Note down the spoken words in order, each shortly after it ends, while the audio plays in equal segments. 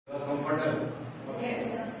comfortable? Okay.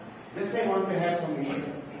 Just I want to have some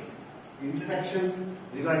introduction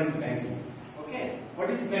regarding banking. Okay. What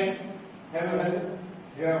is bank?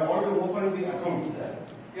 You have already opened the accounts there.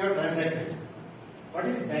 You have transacted. What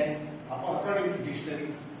is bank? According to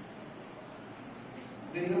dictionary.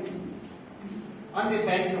 Do you know? On the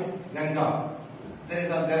bank of Ganga,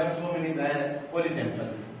 there are so many holy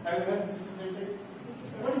temples. Have you heard this sentence?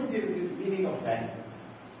 What is the meaning of bank?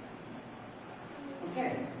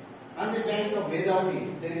 Okay. On the bank of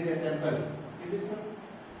Vedavati, there is a temple. Is it not?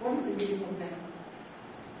 What is the meaning of bank?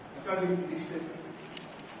 According to dictionary.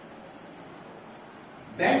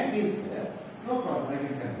 Bank means, no problem, I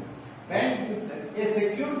will tell you. Bank means a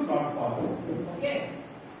secure platform. Okay.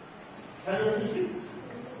 Have you understood?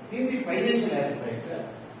 In the financial aspect,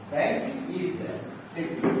 bank is a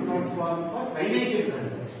secure platform for financial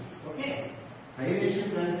transactions. Okay. Financial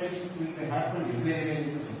transactions will happen everywhere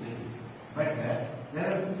in the society. But there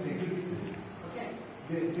are some security risks. Okay.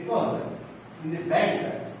 Because in the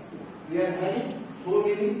bank, we are having so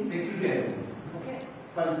many security elements. Okay.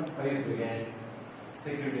 Fire brigade,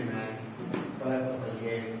 security man, collapse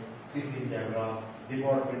brigade, CC camera,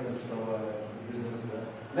 departmental store, business.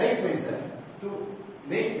 Likewise, to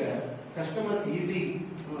make customers easy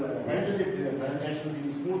to handle the transactions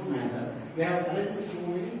in smooth manner, we have connected so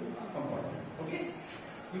many compartments. Okay?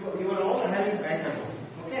 You are all having bank accounts.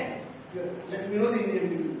 Okay? Let me know the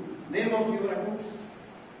name of your accounts.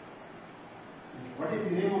 What is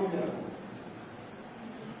the name of your account?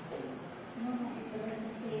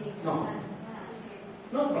 No.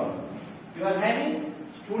 No problem. You are having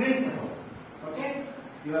students account. Okay?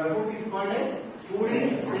 Your account is called as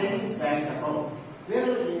Student Savings Bank account. Where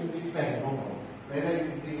in which bank? No problem. Whether it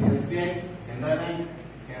is in SBI, Canara Bank,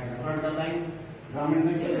 Hosadurga Bank, Gramin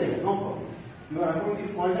Bank, everywhere. No problem. Your account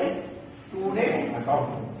is called as Student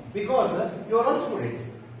account. Because you are all students.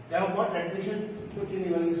 You have got admission in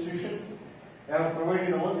your institution. You have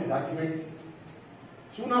provided all the documents.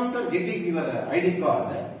 Soon after getting your ID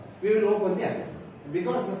card, we will open the account.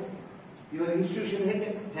 Because your institution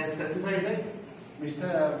head has certified that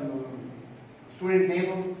Mr. Student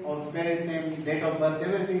name or parent name, date of birth,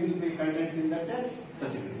 everything will be contained in that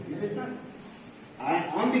certificate. Is it not?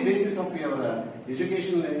 And on the basis of your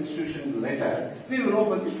educational institution letter, we will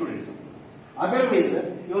open the students. Otherwise,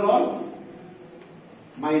 you are all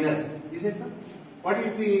minors. Is it not? What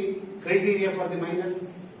is the criteria for the minors?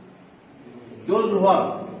 Those who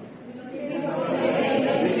are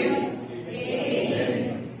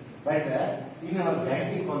but in our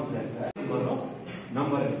banking concept,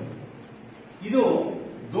 number.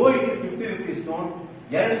 Though it is 50 rupees note,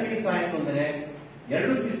 2 piece ಆಯ್ತು ಅಂದ್ರೆ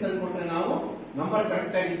 2 piece ತಂದುಕೊಂಡ್ರೆ ನಾವು number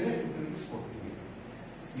correct ಆಗಿದ್ರೆ 50 rupees ಕೊಡ್ತೀವಿ.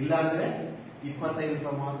 ಇಲ್ಲ ಅಂದ್ರೆ 25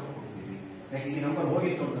 ರೂಪಾಯಿ ಮಾತ್ರ ಕೊಡ್ತೀವಿ. ಯಾಕೆ ಈ ನಂಬರ್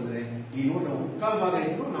ಹೋಗಿತ್ತು ಅಂತಂದ್ರೆ ಈ ನೋಟ್ ಮುಕ್ಕಾಲು ಭಾಗ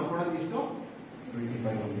ಇತ್ತು ನಾವು ಕೊಡೋದು ಇಷ್ಟು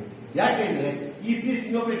 25 ಹೋಗಿ. ಯಾಕೆಂದ್ರೆ ಈ ಪೀಸ್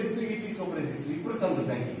ಇನ್ನೊಬ್ಬರೇ ಸಿಕ್ತು, ಈ ಪೀಸ್ ಒಬ್ಬರೇ ಸಿಕ್ತು, ಇಬ್ರು ತಂದು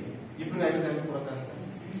ಬ್ಯಾಂಕಿಗೆ ಇಬ್ರು 5 ಕೊಡಕ್ಕಾಗ್ತದೆ.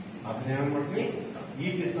 ಅದನ್ನ ಏನ್ ಮಾಡ್ತೀವಿ, ಈ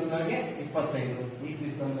ಪೀಸ್ ತಂದವರಿಗೆ 25, ಈ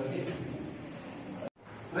piece ತಂದವರಿಗೆ.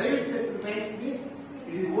 Private sector banks means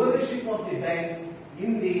it is ownership of the bank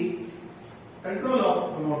in the control of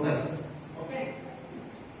promoters. Okay.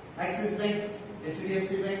 Axis Bank,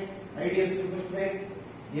 HDFC Bank, IDFC First Bank,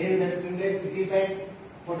 ANZ, City Bank,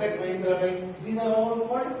 Kotak Mahindra Bank. These are all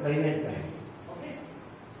called private banks. Okay.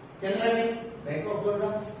 Canara Bank, Bank of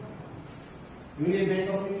Baroda, Union Bank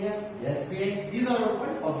of India, SBI. These are all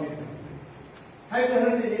called public sector banks. Have you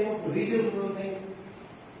heard the name of regional rural banks?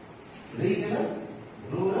 Regional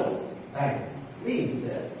rural banks means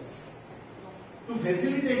to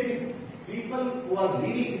facilitate the people who are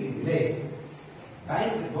living in the village,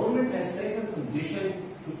 the government has taken some decision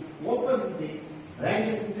to open the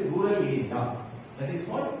branches in the rural area. That is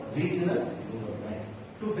called regional rural bank.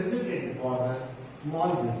 To facilitate for small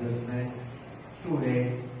businessmen,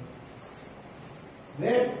 students,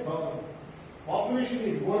 where population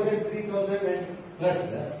is more than 3,000 and plus,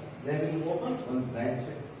 they will open one branch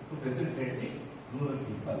to facilitate the rural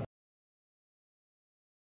people.